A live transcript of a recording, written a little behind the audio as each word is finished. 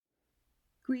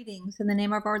Greetings in the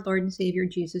name of our Lord and Savior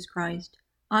Jesus Christ.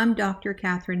 I'm Dr.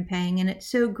 Catherine Pang, and it's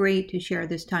so great to share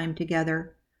this time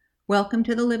together. Welcome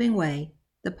to the Living Way,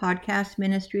 the podcast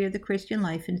ministry of the Christian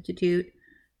Life Institute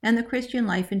and the Christian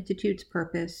Life Institute's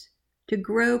purpose to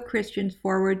grow Christians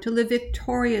forward to live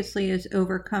victoriously as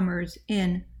overcomers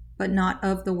in, but not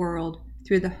of the world,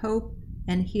 through the hope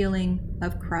and healing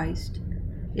of Christ.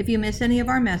 If you miss any of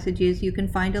our messages, you can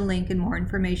find a link and more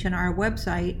information on our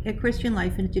website at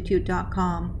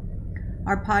christianlifeinstitute.com.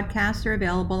 Our podcasts are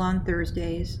available on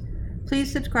Thursdays. Please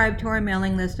subscribe to our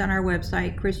mailing list on our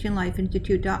website,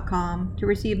 christianlifeinstitute.com, to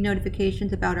receive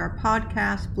notifications about our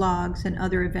podcasts, blogs, and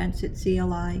other events at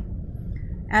CLI.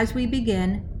 As we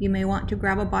begin, you may want to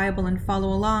grab a Bible and follow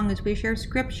along as we share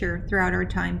scripture throughout our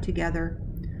time together.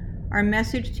 Our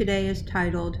message today is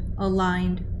titled,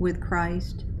 Aligned with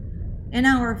Christ. In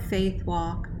our faith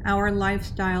walk, our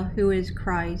lifestyle, who is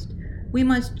Christ, we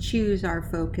must choose our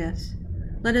focus.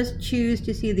 Let us choose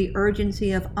to see the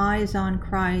urgency of eyes on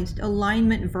Christ,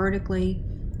 alignment vertically,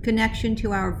 connection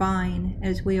to our vine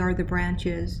as we are the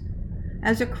branches.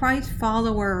 As a Christ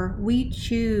follower, we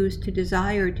choose to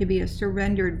desire to be a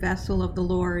surrendered vessel of the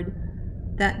Lord.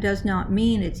 That does not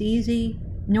mean it's easy,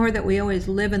 nor that we always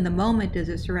live in the moment as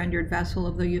a surrendered vessel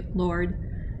of the Lord,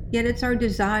 yet it's our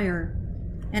desire.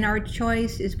 And our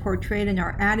choice is portrayed in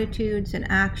our attitudes and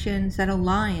actions that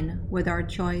align with our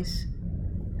choice.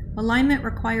 Alignment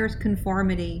requires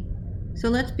conformity. So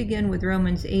let's begin with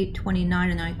Romans 8:29,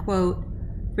 and I quote,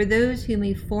 "For those whom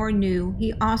he foreknew,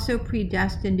 he also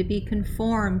predestined to be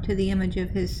conformed to the image of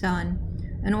his Son,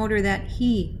 in order that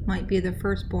he might be the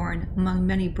firstborn among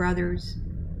many brothers."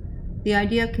 The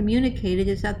idea communicated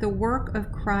is that the work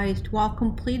of Christ, while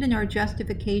complete in our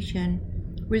justification,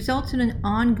 results in an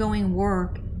ongoing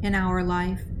work in our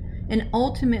life and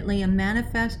ultimately a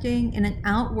manifesting and an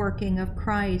outworking of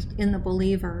Christ in the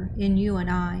believer, in you and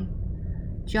I.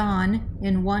 John,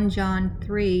 in 1 John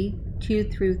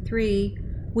 3:2-3,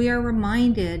 we are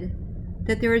reminded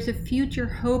that there is a future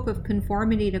hope of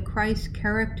conformity to Christ's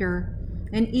character,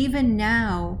 and even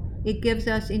now it gives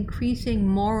us increasing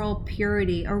moral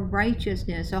purity, a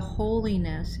righteousness, a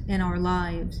holiness in our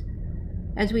lives.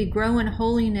 As we grow in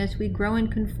holiness, we grow in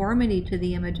conformity to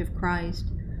the image of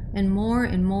Christ, and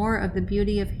more of the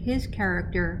beauty of his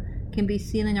character can be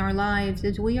seen in our lives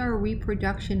as we are a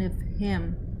reproduction of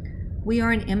him. We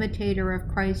are an imitator of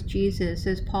Christ Jesus,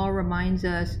 as Paul reminds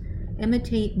us,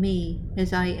 imitate me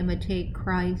as I imitate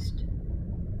Christ.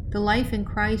 The life in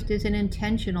Christ is an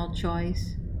intentional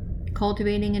choice.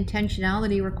 Cultivating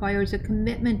intentionality requires a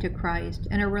commitment to Christ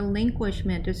and a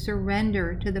relinquishment, a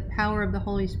surrender to the power of the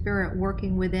Holy Spirit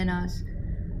working within us.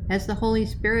 As the Holy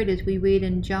Spirit, as we read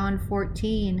in John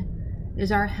 14,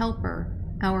 is our helper,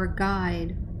 our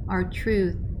guide, our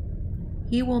truth.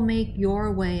 He will make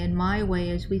your way and my way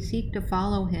as we seek to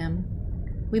follow him.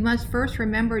 We must first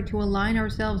remember to align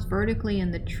ourselves vertically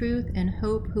in the truth and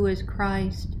hope who is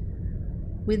Christ.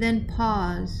 We then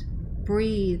pause,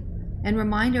 breathe, and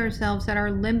remind ourselves that our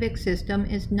limbic system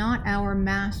is not our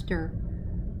master,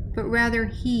 but rather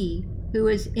he who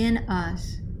is in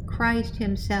us, Christ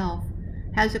himself,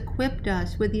 has equipped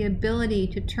us with the ability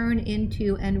to turn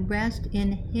into and rest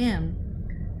in him,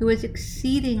 who is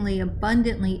exceedingly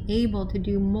abundantly able to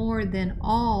do more than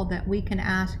all that we can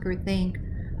ask or think,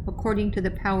 according to the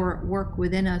power at work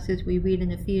within us, as we read in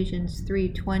Ephesians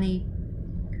 3:20.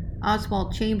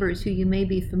 Oswald Chambers, who you may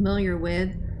be familiar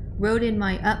with, wrote in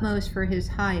My Utmost for His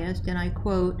Highest, and I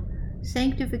quote,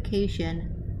 "Sanctification,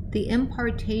 the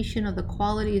impartation of the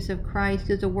qualities of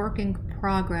Christ, is a work in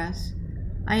progress.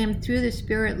 I am through the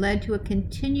Spirit led to a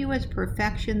continuous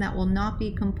perfection that will not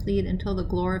be complete until the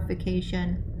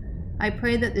glorification. I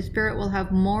pray that the Spirit will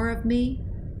have more of me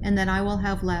and that I will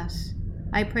have less.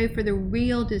 I pray for the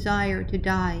real desire to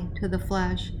die to the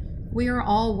flesh. We are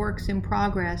all works in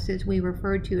progress, as we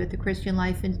refer to at the Christian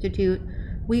Life Institute.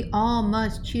 We all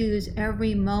must choose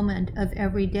every moment of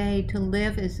every day to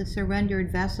live as a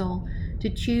surrendered vessel, to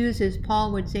choose, as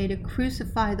Paul would say, to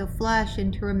crucify the flesh,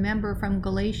 and to remember from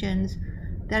Galatians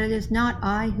that it is not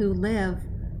I who live,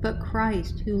 but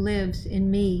Christ who lives in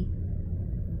me."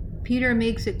 Peter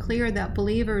makes it clear that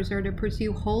believers are to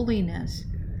pursue holiness,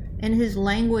 and his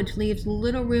language leaves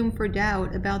little room for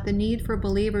doubt about the need for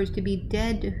believers to be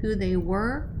dead to who they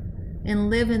were and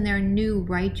live in their new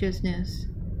righteousness.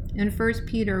 In 1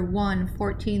 Peter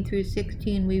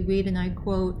 1:14-16, we read, and I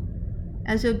quote,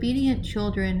 "As obedient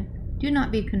children, do not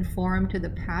be conformed to the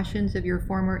passions of your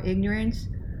former ignorance,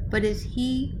 but as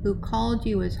he who called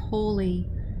you is holy,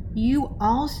 you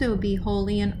also be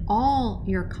holy in all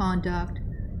your conduct,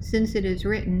 since it is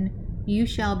written, 'You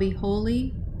shall be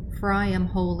holy, for I am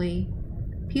holy.'"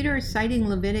 Peter is citing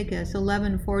Leviticus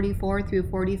 11:44 through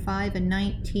 45 and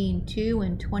 19:2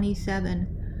 and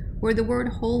 27, where the word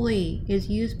holy is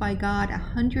used by God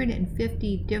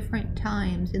 150 different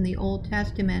times in the Old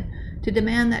Testament to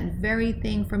demand that very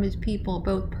thing from his people,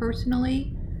 both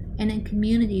personally and in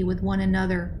community with one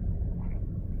another.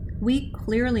 We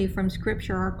clearly from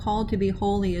Scripture are called to be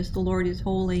holy as the Lord is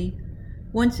holy.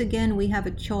 Once again, we have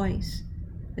a choice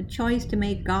to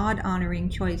make God-honoring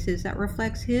choices that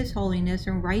reflects His holiness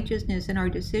and righteousness in our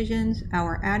decisions,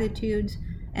 our attitudes,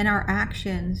 and our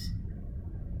actions.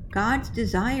 God's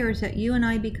desires that you and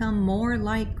I become more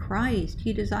like Christ.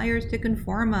 He desires to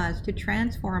conform us, to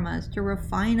transform us, to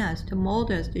refine us, to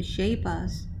mold us, to shape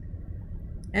us.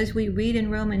 As we read in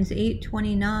Romans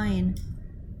 8:29,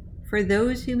 for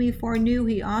those whom He foreknew,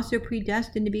 He also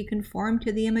predestined to be conformed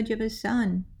to the image of His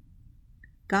Son.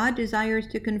 God desires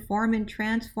to conform and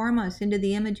transform us into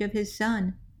the image of His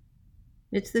Son.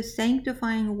 It's the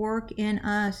sanctifying work in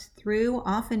us through,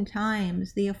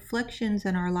 oftentimes, the afflictions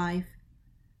in our life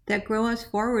that grow us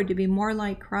forward to be more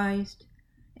like Christ.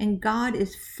 And God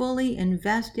is fully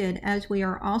invested, as we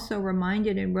are also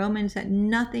reminded in Romans that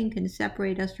nothing can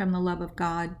separate us from the love of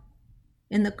God,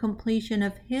 in the completion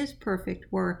of His perfect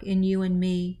work in you and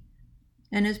me.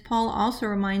 And as Paul also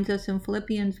reminds us in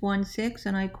Philippians 1:6,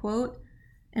 and I quote,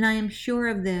 "And I am sure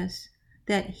of this,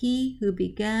 that He who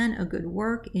began a good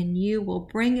work in you will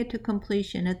bring it to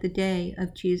completion at the day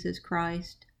of Jesus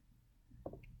Christ."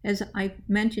 As I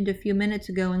mentioned a few minutes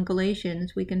ago in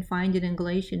Galatians, we can find it in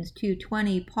Galatians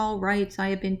 2:20, Paul writes, "I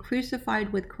have been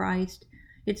crucified with Christ.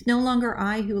 It's no longer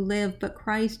I who live, but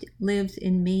Christ lives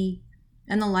in me.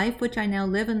 And the life which I now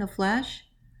live in the flesh,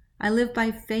 I live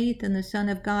by faith in the Son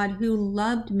of God who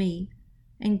loved me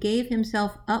and gave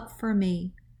Himself up for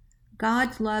me."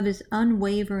 God's love is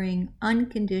unwavering,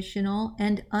 unconditional,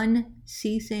 and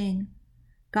unceasing.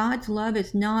 God's love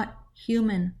is not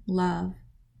human love.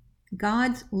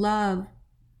 God's love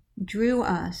drew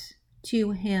us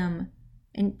to Him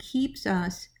and keeps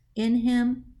us in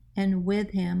Him and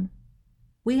with Him.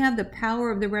 We have the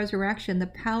power of the resurrection, the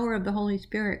power of the Holy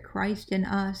Spirit, Christ in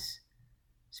us.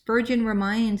 Spurgeon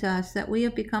reminds us that we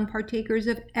have become partakers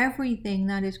of everything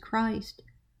that is Christ.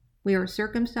 We are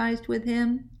circumcised with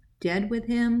Him, dead with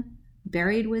Him,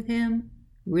 buried with Him,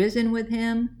 risen with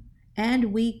Him,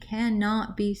 and we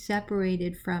cannot be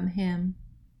separated from Him.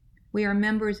 We are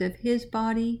members of His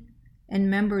body and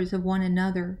members of one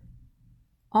another.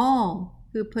 All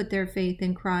who put their faith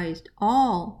in Christ,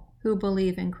 all who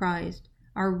believe in Christ,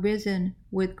 are risen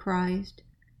with Christ.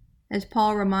 As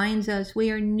Paul reminds us,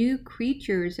 we are new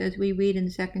creatures, as we read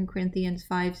in 2 Corinthians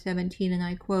 5:17, and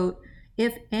I quote,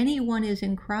 "If anyone is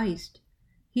in Christ,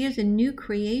 he is a new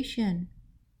creation.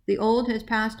 The old has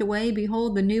passed away,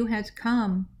 behold, the new has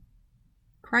come."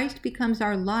 Christ becomes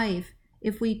our life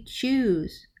if we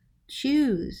choose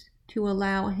to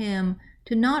allow Him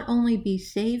to not only be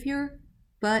Savior,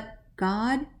 but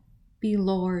God be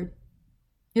Lord.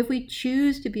 If we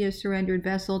choose to be a surrendered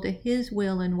vessel to His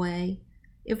will and way,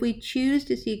 if we choose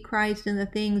to see Christ in the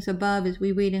things above, as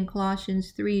we read in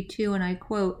Colossians 3:2, and I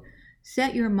quote,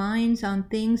 "Set your minds on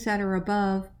things that are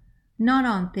above, not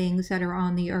on things that are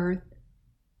on the earth."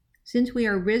 Since we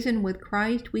are risen with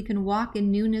Christ, we can walk in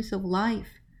newness of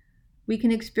life. We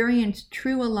can experience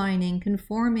true aligning,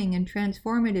 conforming, and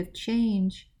transformative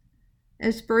change.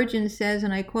 As Spurgeon says,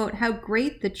 and I quote, "How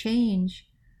great the change!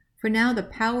 For now the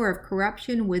power of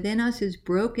corruption within us is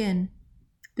broken.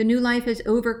 The new life has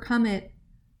overcome it,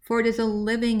 for it is a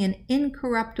living and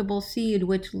incorruptible seed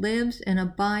which lives and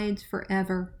abides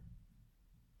forever."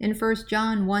 In 1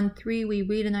 John 1:3 we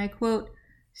read, and I quote,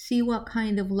 "See what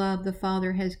kind of love the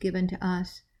Father has given to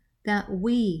us, that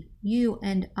we, you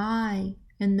and I,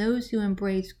 and those who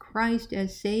embrace Christ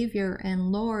as Savior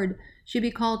and Lord, should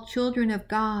be called children of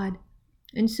God."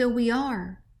 And so we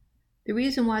are. The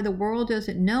reason why the world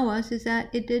doesn't know us is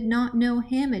that it did not know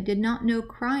Him. It did not know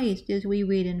Christ, as we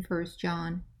read in 1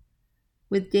 John.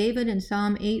 With David in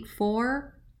Psalm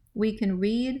 8:4, we can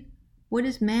read, "What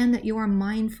is man that you are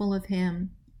mindful of him,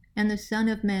 and the Son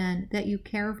of Man that you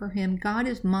care for him?" God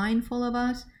is mindful of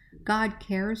us. God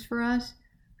cares for us.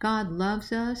 God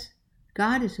loves us.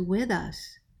 God is with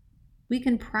us. We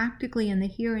can practically in the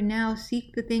here and now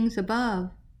seek the things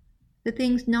above, the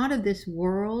things not of this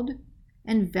world,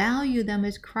 and value them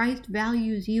as Christ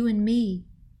values you and me.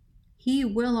 He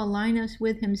will align us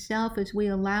with Himself as we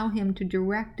allow Him to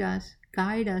direct us,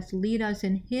 guide us, lead us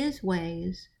in His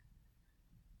ways.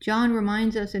 John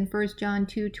reminds us in 1 John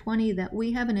 2:20 that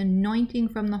we have an anointing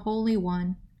from the Holy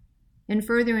One, and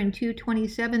further in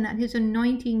 2:27 that His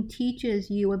anointing teaches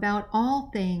you about all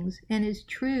things and is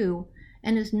true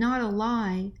and is not a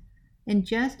lie. and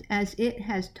just as it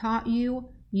has taught you,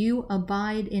 you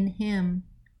abide in him.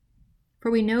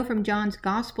 For we know from John's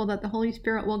Gospel that the Holy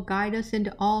Spirit will guide us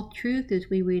into all truth, as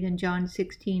we read in John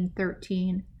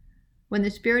 16:13. When the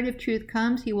Spirit of truth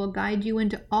comes, he will guide you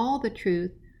into all the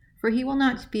truth, for he will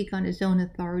not speak on his own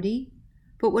authority,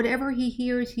 but whatever he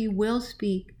hears he will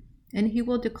speak, and he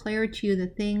will declare to you the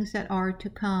things that are to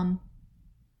come.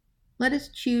 Let us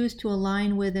choose to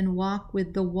align with and walk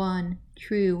with the one,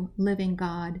 true, living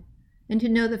God, and to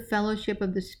know the fellowship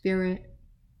of the Spirit.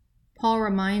 Paul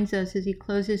reminds us as he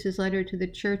closes his letter to the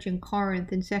church in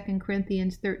Corinth in 2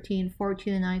 Corinthians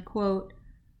 13:14, and I quote,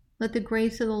 "Let the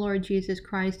grace of the Lord Jesus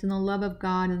Christ and the love of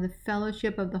God and the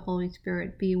fellowship of the Holy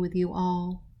Spirit be with you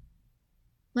all."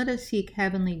 Let us seek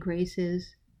heavenly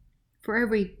graces, for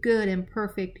every good and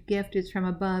perfect gift is from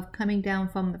above, coming down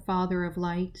from the Father of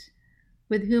lights,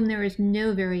 with whom there is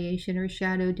no variation or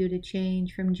shadow due to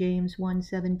change, from James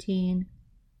 1:17.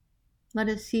 Let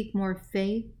us seek more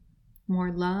faith,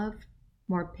 more love,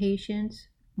 more patience,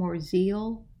 more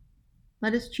zeal.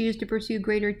 Let us choose to pursue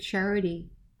greater charity,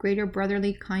 greater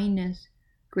brotherly kindness,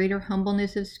 greater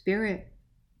humbleness of spirit.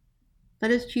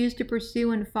 Let us choose to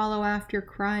pursue and follow after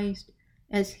Christ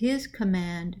as his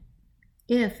command,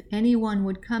 "If anyone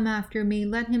would come after me,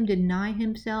 let him deny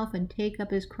himself and take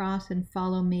up his cross and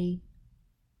follow me."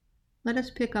 Let us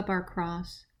pick up our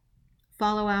cross,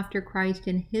 follow after Christ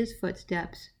in his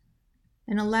footsteps,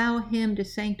 and allow him to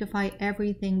sanctify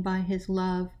everything by his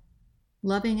love,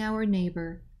 loving our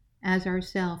neighbor as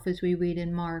ourself, as we read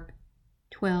in Mark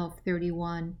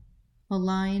 12:31,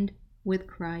 aligned with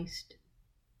Christ.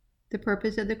 The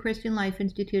purpose of the Christian Life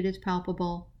Institute is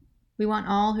palpable. We want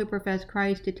all who profess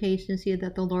Christ to taste and see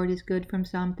that the Lord is good, from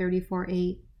Psalm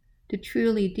 34:8, to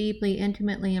truly, deeply,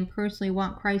 intimately, and personally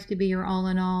want Christ to be your all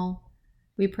in all.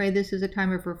 We pray this is a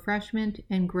time of refreshment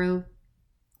and growth.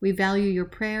 We value your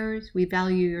prayers. We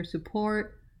value your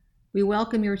support. We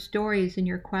welcome your stories and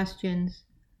your questions.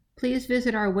 Please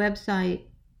visit our website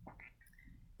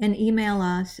and email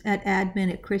us at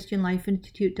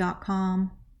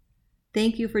admin@christianlifeinstitute.com.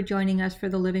 Thank you for joining us for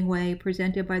The Living Way,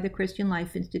 presented by the Christian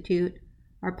Life Institute.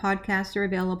 Our podcasts are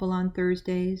available on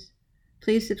Thursdays.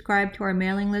 Please subscribe to our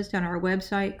mailing list on our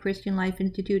website,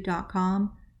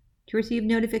 christianlifeinstitute.com, to receive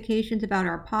notifications about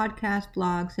our podcast,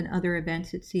 blogs, and other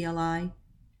events at CLI.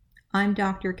 I'm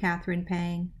Dr. Catherine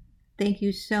Pang. Thank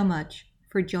you so much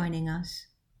for joining us.